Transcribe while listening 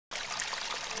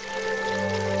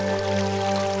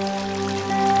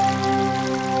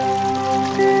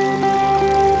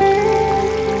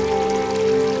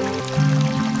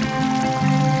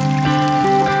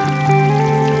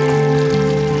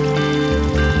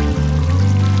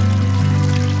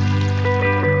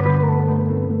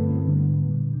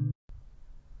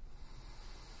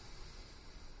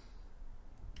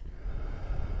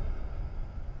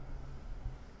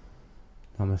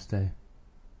Namaste.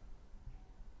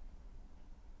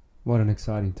 What an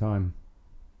exciting time.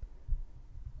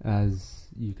 As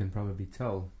you can probably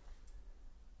tell,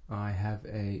 I have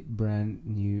a brand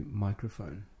new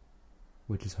microphone,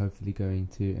 which is hopefully going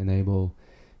to enable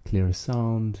clearer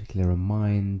sound, clearer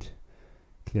mind,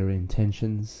 clearer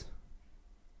intentions.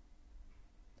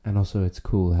 And also it's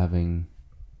cool having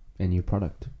a new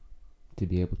product to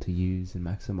be able to use and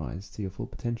maximize to your full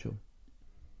potential.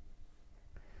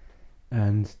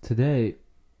 And today,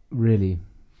 really,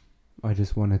 I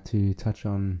just wanted to touch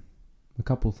on a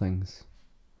couple things.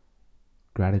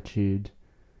 Gratitude,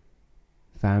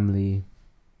 family,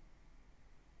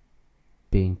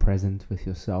 being present with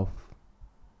yourself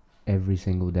every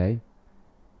single day.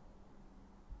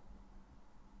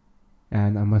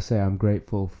 And I must say I'm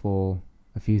grateful for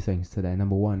a few things today.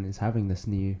 Number one is having this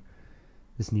new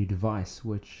device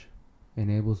which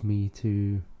enables me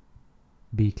to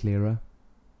be clearer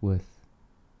with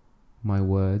my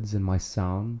words and my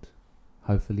sound.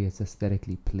 Hopefully it's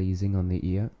aesthetically pleasing on the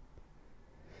ear.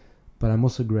 But I'm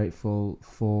also grateful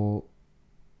for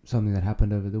something that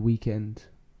happened over the weekend.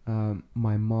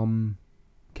 My mom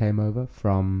came over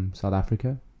from South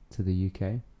Africa to the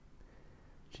UK.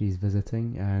 She's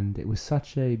visiting, and it was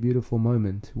such a beautiful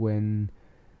moment when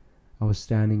I was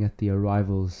standing at the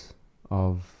arrivals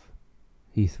of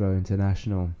Heathrow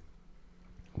International,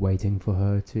 waiting for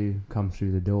her to come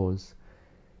through the doors,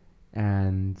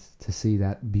 and to see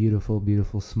that beautiful,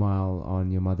 beautiful smile on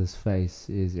your mother's face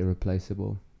is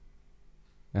irreplaceable.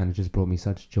 And it just brought me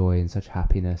such joy and such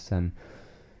happiness and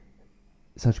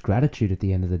such gratitude at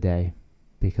the end of the day,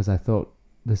 because I thought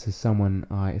this is someone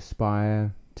I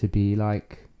aspire to be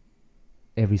like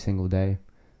every single day.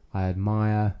 I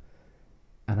admire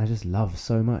and I just love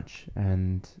so much.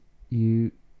 And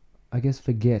you, I guess,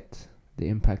 forget the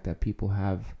impact that people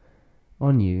have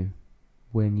on you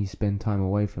when you spend time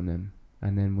away from them,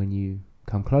 and then when you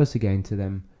come close again to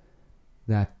them,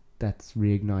 that's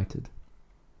reignited.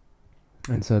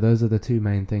 And so those are the two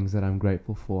main things that I'm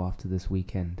grateful for after this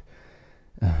weekend.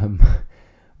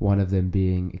 One of them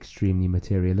being extremely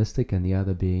materialistic and the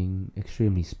other being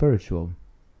extremely spiritual,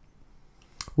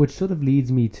 which sort of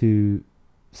leads me to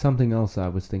something else I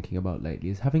was thinking about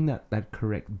lately, is having that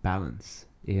correct balance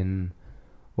in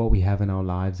what we have in our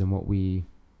lives and what we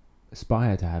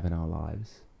aspire to have in our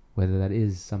lives, whether that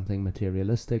is something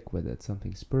materialistic, whether it's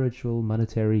something spiritual,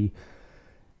 monetary,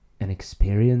 an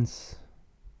experience.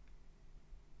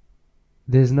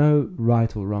 There's no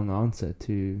right or wrong answer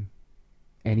to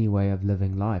any way of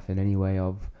living life and any way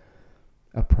of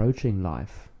approaching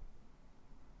life.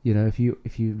 You know, if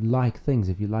you like things,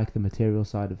 if you like the material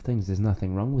side of things, there's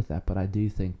nothing wrong with that. But I do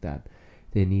think that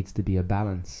there needs to be a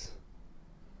balance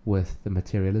with the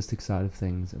materialistic side of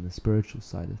things and the spiritual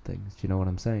side of things. Do you know what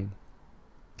I'm saying?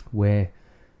 Where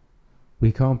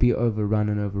we can't be overrun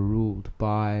and overruled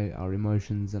by our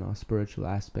emotions and our spiritual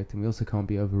aspect, and we also can't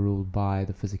be overruled by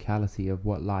the physicality of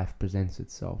what life presents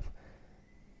itself.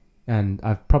 And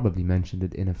I've probably mentioned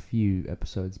it in a few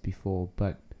episodes before,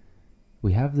 but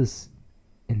we have this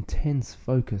intense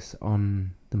focus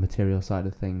on the material side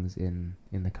of things in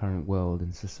the current world,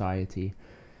 in society.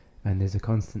 And there's a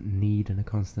constant need and a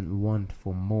constant want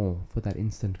for more, for that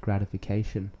instant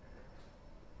gratification.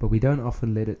 But we don't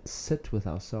often let it sit with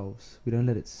ourselves. We don't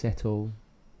let it settle.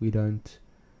 We don't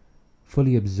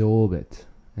fully absorb it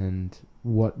and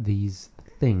what these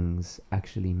things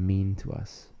actually mean to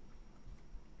us.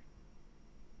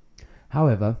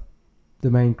 However, the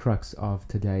main crux of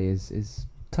today is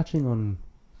touching on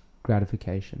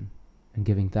gratification and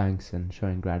giving thanks and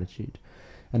showing gratitude.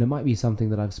 And it might be something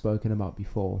that I've spoken about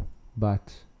before,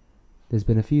 but there's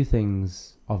been a few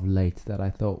things of late that I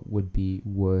thought would be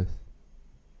worth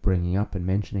bringing up and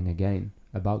mentioning again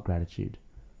about gratitude,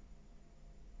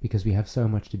 because we have so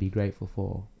much to be grateful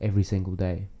for every single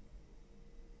day.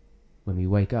 When we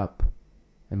wake up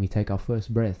and we take our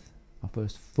first breath, our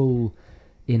first full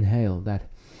inhale, that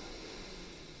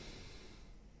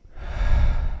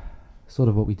sort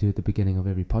of what we do at the beginning of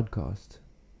every podcast.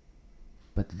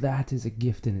 But that is a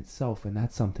gift in itself, and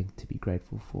that's something to be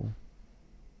grateful for.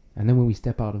 And then when we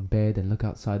step out of bed and look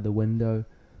outside the window,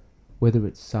 whether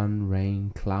it's sun,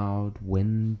 rain, cloud,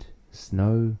 wind,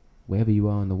 snow, wherever you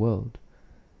are in the world,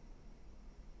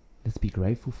 let's be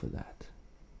grateful for that.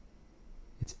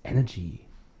 It's energy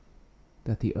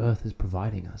that the earth is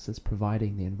providing us. It's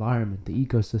providing the environment, the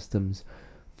ecosystems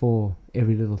for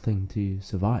every little thing to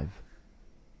survive.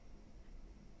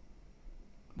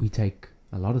 We take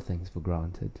a lot of things for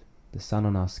granted. The sun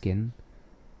on our skin,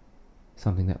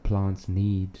 something that plants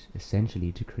need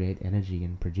essentially to create energy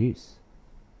and produce,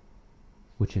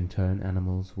 which in turn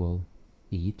animals will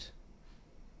eat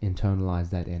internalize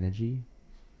that energy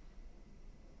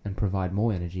and provide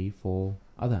more energy for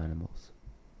other animals.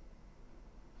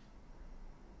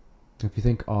 If you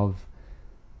think of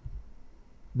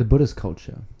the Buddhist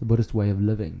culture, the Buddhist way of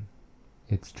living,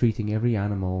 it's treating every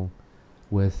animal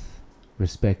with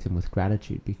respect and with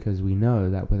gratitude, because we know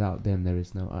that without them there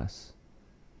is no us.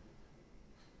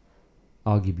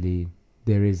 Arguably,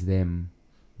 there is them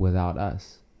without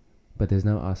us, but there's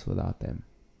no us without them.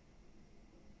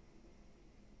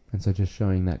 And so just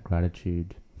showing that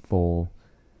gratitude for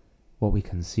what we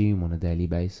consume on a daily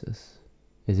basis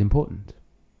is important.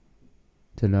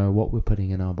 To know what we're putting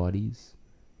in our bodies,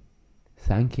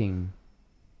 thanking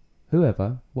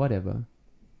whoever, whatever,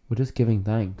 we're just giving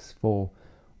thanks for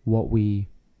what we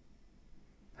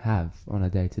have on a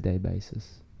day-to-day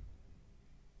basis.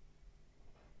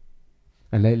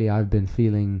 And lately I've been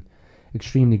feeling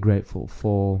extremely grateful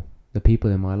for the people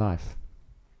in my life.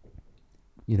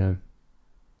 You know,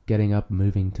 getting up,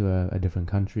 moving to a different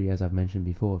country, as I've mentioned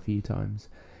before a few times,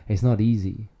 it's not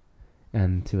easy.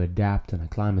 And to adapt and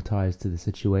acclimatize to the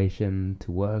situation,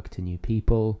 to work, to new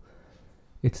people,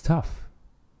 it's tough.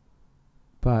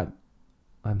 But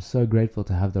I'm so grateful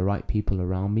to have the right people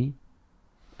around me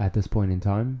at this point in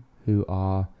time who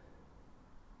are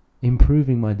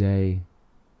improving my day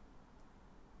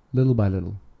little by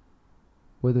little.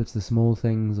 Whether it's the small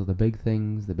things or the big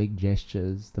things, the big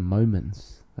gestures, the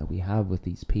moments that we have with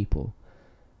these people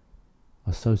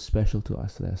are so special to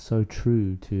us. They're so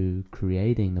true to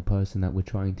creating the person that we're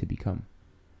trying to become.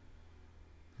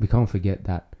 We can't forget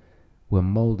that we're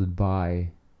molded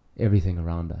by everything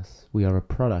around us. We are a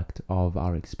product of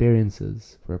our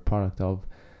experiences. We're a product of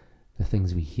the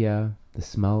things we hear, the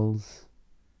smells,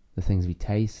 the things we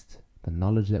taste, the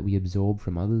knowledge that we absorb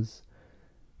from others,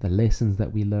 the lessons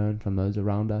that we learn from those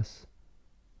around us,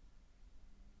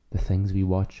 the things we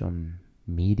watch on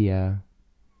media,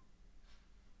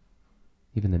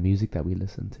 even the music that we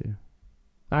listen to.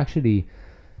 I actually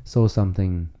saw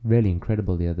something really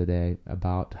incredible the other day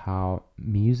about how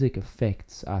music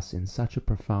affects us in such a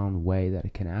profound way that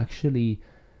it can actually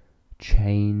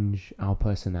change our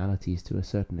personalities to a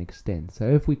certain extent. So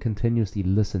if we continuously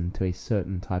listen to a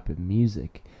certain type of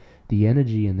music, the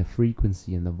energy and the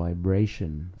frequency and the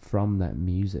vibration from that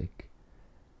music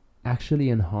actually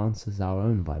enhances our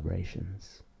own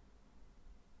vibrations.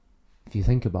 If you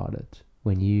think about it,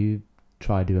 when you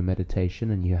try to do a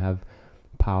meditation and you have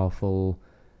powerful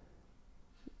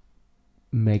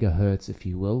megahertz, if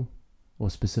you will, or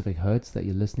specific hertz that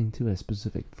you're listening to, a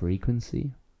specific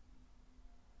frequency,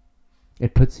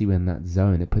 it puts you in that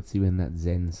zone, it puts you in that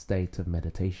Zen state of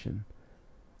meditation.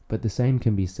 But the same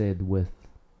can be said with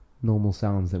normal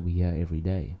sounds that we hear every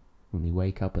day. When we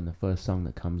wake up and the first song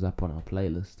that comes up on our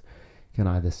playlist can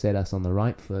either set us on the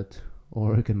right foot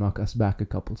or it can knock us back a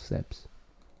couple steps.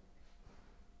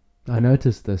 I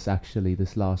noticed this actually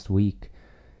this last week,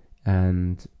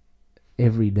 and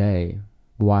every day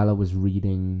while I was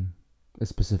reading a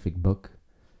specific book,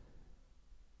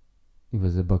 it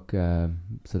was a book,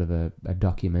 sort of a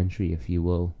documentary, if you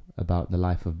will, about the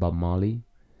life of Bob Marley.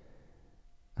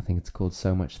 I think it's called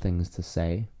So Much Things to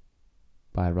Say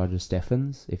by Roger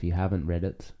Steffens. If you haven't read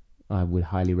it, I would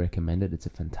highly recommend it. It's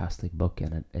a fantastic book,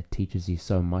 and it teaches you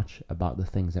so much about the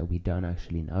things that we don't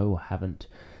actually know or haven't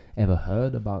ever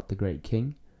heard about the great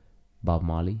king, Bob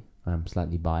Marley. I'm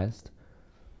slightly biased.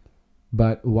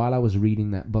 But while I was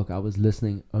reading that book, I was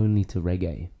listening only to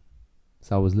reggae.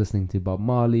 So I was listening to Bob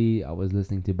Marley, I was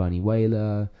listening to Bunny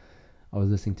Wailer, I was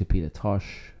listening to Peter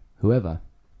Tosh, whoever.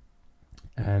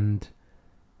 And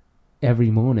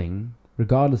every morning,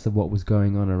 regardless of what was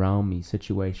going on around me,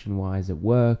 situation-wise at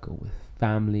work or with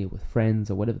family or with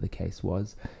friends or whatever the case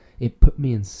was, it put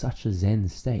me in such a Zen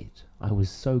state. I was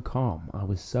so calm. I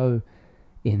was so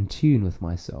in tune with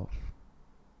myself.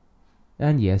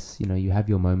 And yes, you know, you have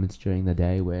your moments during the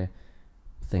day where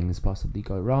things possibly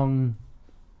go wrong.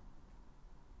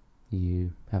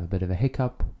 You have a bit of a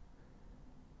hiccup.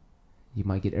 You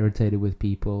might get irritated with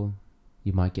people.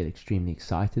 You might get extremely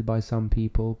excited by some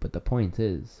people. But the point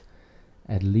is,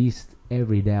 at least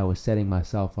every day I was setting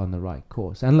myself on the right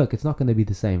course. And look, it's not going to be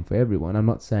the same for everyone. I'm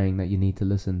not saying that you need to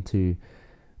listen to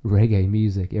reggae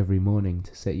music every morning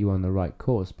to set you on the right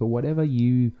course. But whatever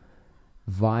you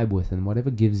vibe with and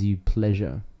whatever gives you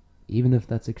pleasure, even if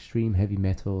that's extreme heavy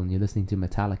metal and you're listening to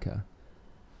Metallica,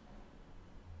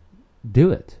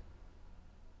 do it.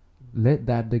 Let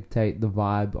that dictate the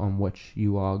vibe on which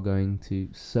you are going to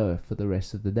surf for the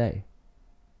rest of the day.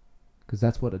 Because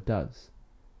that's what it does.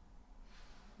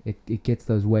 It gets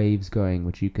those waves going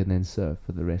which you can then surf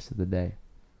for the rest of the day.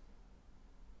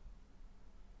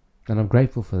 And I'm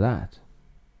grateful for that.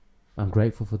 I'm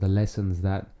grateful for the lessons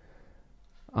that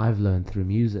I've learned through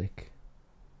music,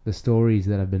 the stories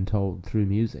that have been told through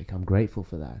music. I'm grateful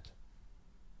for that.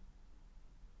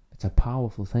 It's a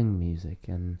powerful thing, music,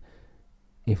 and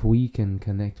if we can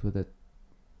connect with it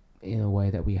in a way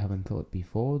that we haven't thought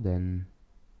before, then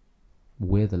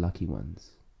we're the lucky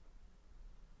ones.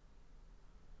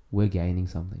 We're gaining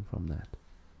something from that.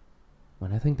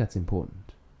 And I think that's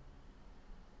important.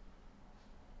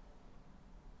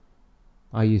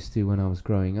 I used to, when I was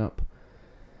growing up,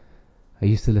 I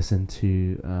used to listen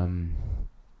to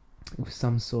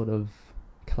some sort of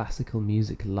classical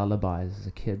music lullabies as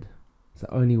a kid. It's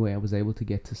the only way I was able to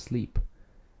get to sleep.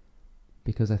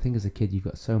 Because I think as a kid you've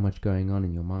got so much going on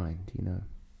in your mind, you know.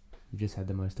 You just had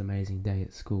the most amazing day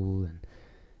at school, and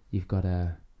you've got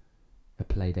a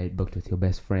play date booked with your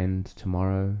best friend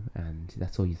tomorrow, and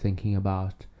that's all you're thinking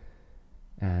about,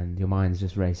 and your mind's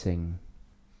just racing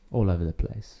all over the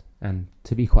place. And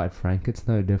to be quite frank, it's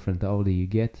no different the older you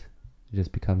get. It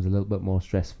just becomes a little bit more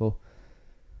stressful.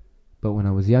 But when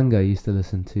I was younger, I used to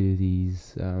listen to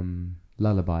these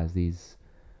lullabies, these,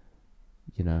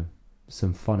 you know,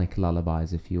 symphonic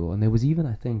lullabies, if you will. And there was even,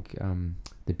 I think,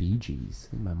 the Bee Gees.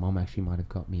 I think my mom actually might have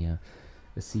got me a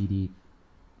CD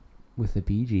with the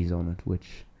Bee Gees on it,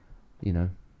 which, you know,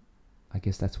 I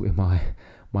guess that's where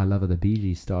my love of the Bee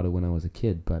Gees started when I was a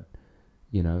kid. But,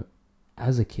 you know,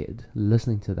 as a kid,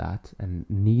 listening to that and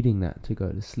needing that to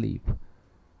go to sleep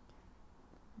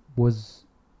was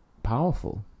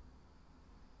powerful.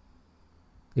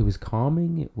 It was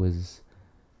calming. It was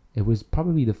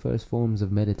probably the first forms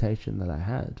of meditation that I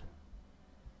had.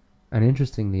 And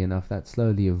interestingly enough, that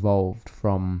slowly evolved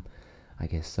from, I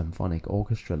guess, symphonic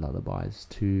orchestra lullabies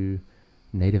to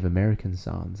Native American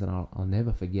sounds. And I'll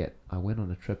never forget, I went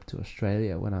on a trip to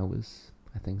Australia when I was,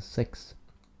 I think, 6.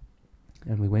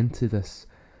 And we went to this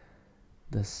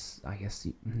I guess,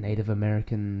 Native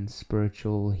American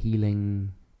spiritual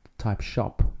healing type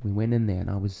shop. We went in there and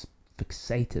I was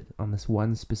fixated on this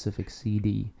one specific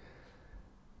CD,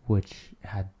 which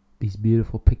had these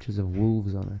beautiful pictures of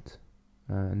wolves on it.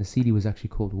 And the CD was actually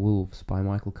called Wolves by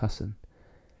Michael Cusson.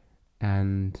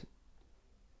 And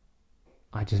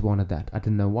I just wanted that. I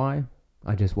didn't know why.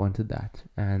 I just wanted that.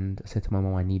 And I said to my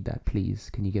mom, I need that, please.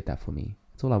 Can you get that for me?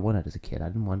 That's all I wanted as a kid. I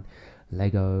didn't want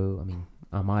Lego. I mean,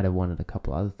 I might have wanted a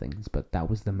couple other things, but that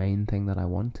was the main thing that I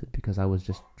wanted because I was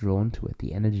just drawn to it.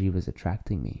 The energy was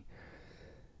attracting me.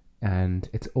 And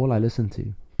it's all I listened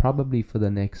to, probably for the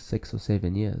next 6 or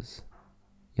 7 years.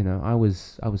 You know, I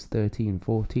was 13,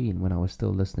 14 when I was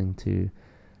still listening to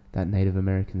that Native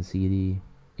American CD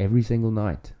every single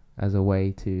night as a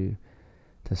way to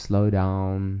slow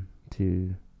down,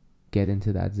 to get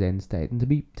into that Zen state. And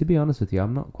to be honest with you,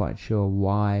 I'm not quite sure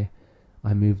why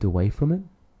I moved away from it.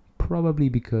 Probably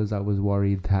because I was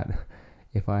worried that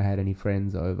if I had any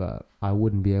friends over, I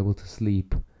wouldn't be able to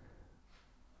sleep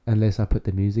unless I put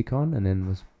the music on, and then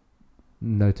was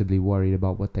notably worried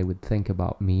about what they would think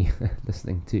about me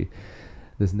listening to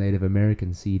this Native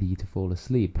American CD to fall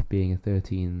asleep, being a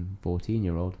 13,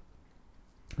 14-year-old.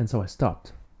 And so I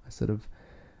stopped. I sort of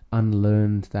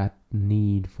unlearned that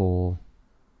need for,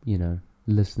 you know,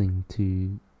 listening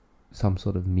to some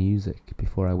sort of music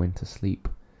before I went to sleep.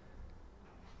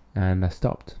 And I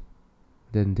stopped.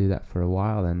 Didn't do that for a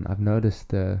while, and I've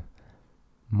noticed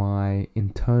my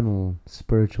internal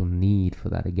spiritual need for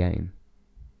that again.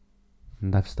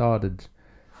 And I've started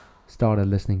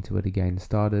listening to it again,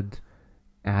 started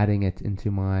adding it into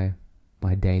my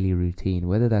daily routine,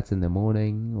 whether that's in the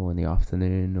morning or in the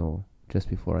afternoon or just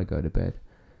before I go to bed.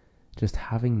 Just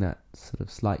having that sort of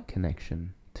slight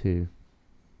connection to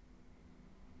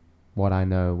what I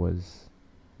know was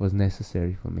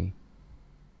necessary for me.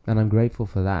 And I'm grateful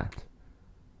for that.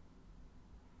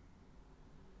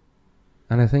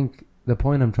 And I think the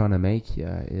point I'm trying to make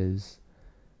here is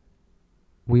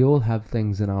we all have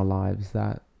things in our lives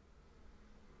that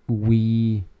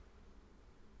we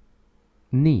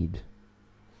need.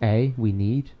 A, we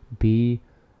need. B,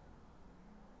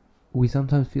 we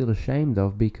sometimes feel ashamed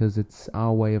of because it's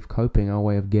our way of coping, our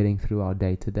way of getting through our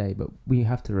day to day. But we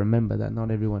have to remember that not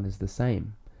everyone is the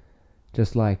same.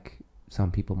 Just like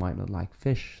some people might not like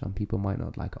fish, some people might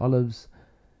not like olives,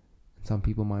 some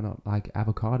people might not like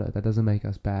avocado. That doesn't make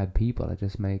us bad people. It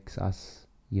just makes us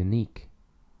unique,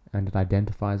 and it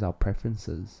identifies our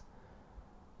preferences.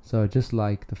 So just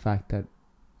like the fact that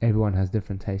everyone has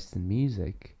different tastes in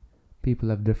music, people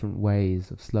have different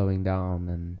ways of slowing down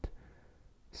and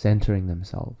centering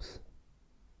themselves.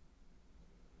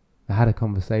 I had a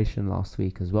conversation last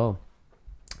week as well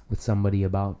with somebody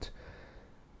about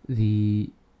the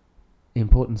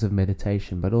importance of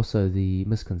meditation, but also the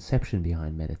misconception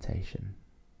behind meditation.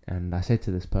 And I said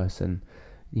to this person,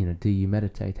 do you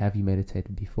meditate? Have you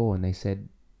meditated before? And they said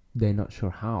they're not sure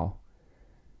how.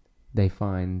 They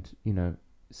find,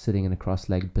 sitting in a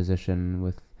cross-legged position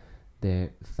with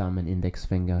their thumb and index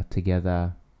finger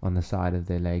together on the side of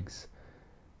their legs,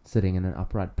 sitting in an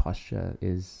upright posture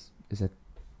is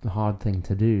a hard thing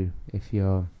to do. If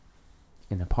you're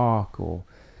in a park or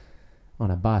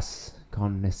on a bus,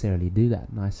 can't necessarily do that.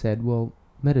 And I said, well,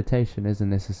 meditation isn't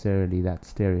necessarily that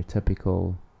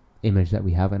stereotypical image that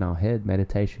we have in our head.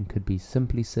 Meditation could be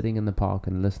simply sitting in the park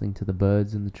and listening to the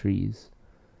birds and the trees.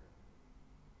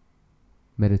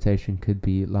 Meditation could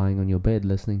be lying on your bed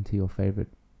listening to your favorite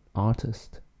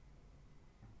artist.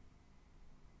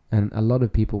 And a lot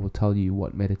of people will tell you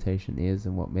what meditation is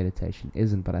and what meditation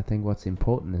isn't, but I think what's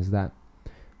important is that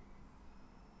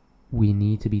we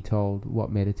need to be told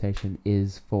what meditation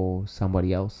is for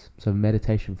somebody else. So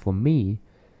meditation for me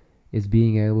is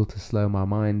being able to slow my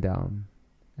mind down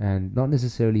and not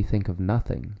necessarily think of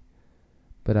nothing,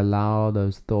 but allow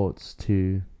those thoughts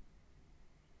to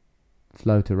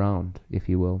float around, if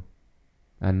you will,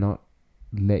 and not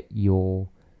let your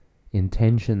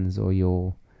intentions or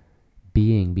your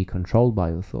being be controlled by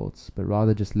your thoughts, but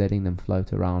rather just letting them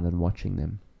float around and watching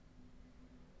them.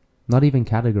 Not even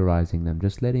categorizing them,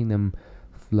 just letting them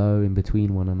flow in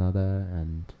between one another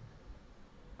and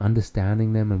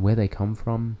understanding them and where they come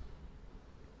from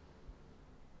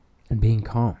and being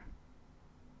calm.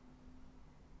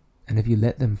 And if you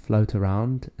let them float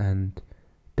around and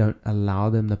don't allow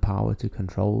them the power to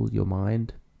control your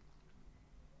mind,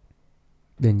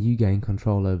 then you gain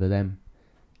control over them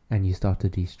and you start to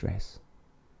de-stress.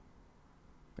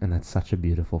 And that's such a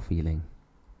beautiful feeling.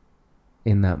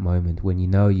 In that moment when you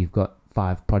know you've got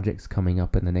 5 projects coming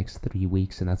up in the next 3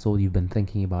 weeks and that's all you've been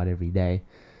thinking about every day,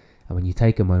 and when you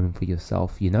take a moment for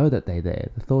yourself, you know that they're there.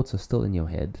 The thoughts are still in your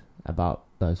head about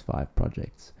those 5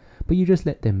 projects, but you just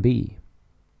let them be.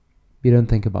 You don't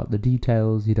think about the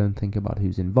details, you don't think about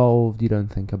who's involved, you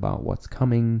don't think about what's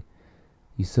coming,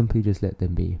 you simply just let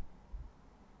them be.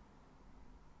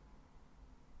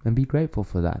 And be grateful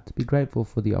for that. Be grateful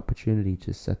for the opportunity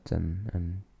to sit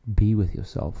and be with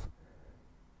yourself.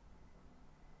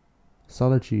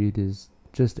 Solitude is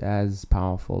just as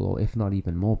powerful, or if not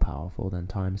even more powerful, than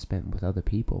time spent with other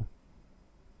people.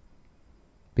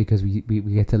 Because we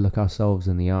get to look ourselves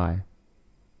in the eye.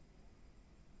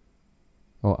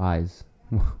 Or eyes.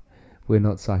 We're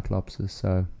not cyclopses,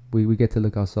 so we get to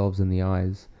look ourselves in the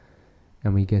eyes,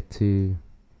 and we get to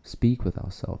speak with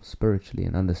ourselves spiritually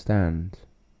and understand,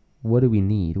 what do we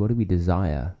need? What do we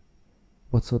desire?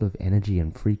 What sort of energy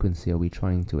and frequency are we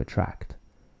trying to attract?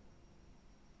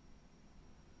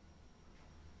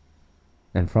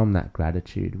 And from that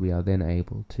gratitude, we are then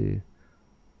able to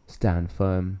stand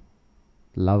firm,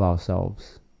 love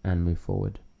ourselves, and move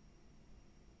forward.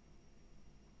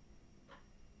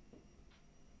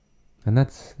 And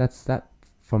that's that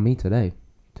for me today,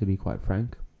 to be quite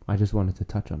frank. I just wanted to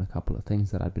touch on a couple of things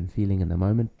that I've been feeling in the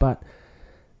moment, but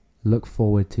look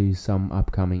forward to some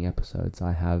upcoming episodes.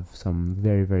 I have some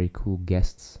very, very cool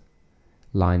guests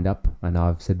lined up. I know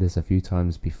I've said this a few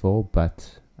times before,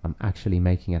 but I'm actually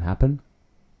making it happen.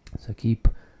 So keep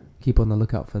on the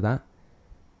lookout for that.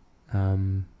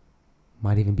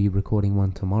 Might even be recording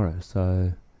one tomorrow.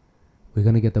 So we're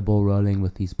going to get the ball rolling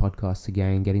with these podcasts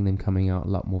again, getting them coming out a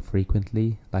lot more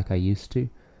frequently like I used to.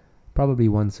 Probably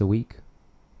once a week.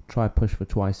 Try push for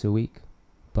twice a week,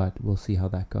 but we'll see how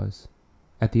that goes.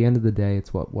 At the end of the day,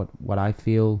 it's what I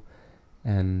feel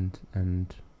and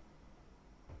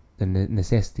the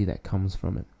necessity that comes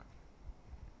from it.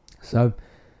 So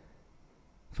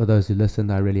for those who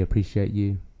listened, I really appreciate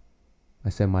you. I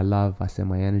send my love, I send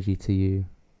my energy to you,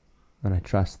 and I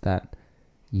trust that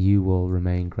you will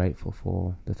remain grateful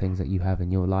for the things that you have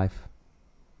in your life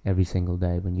every single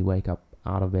day when you wake up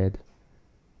out of bed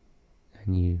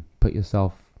and you put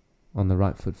yourself on the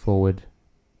right foot forward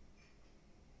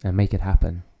and make it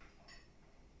happen.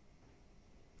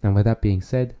 And with that being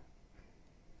said,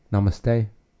 namaste,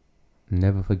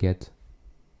 never forget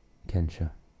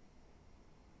Kensha.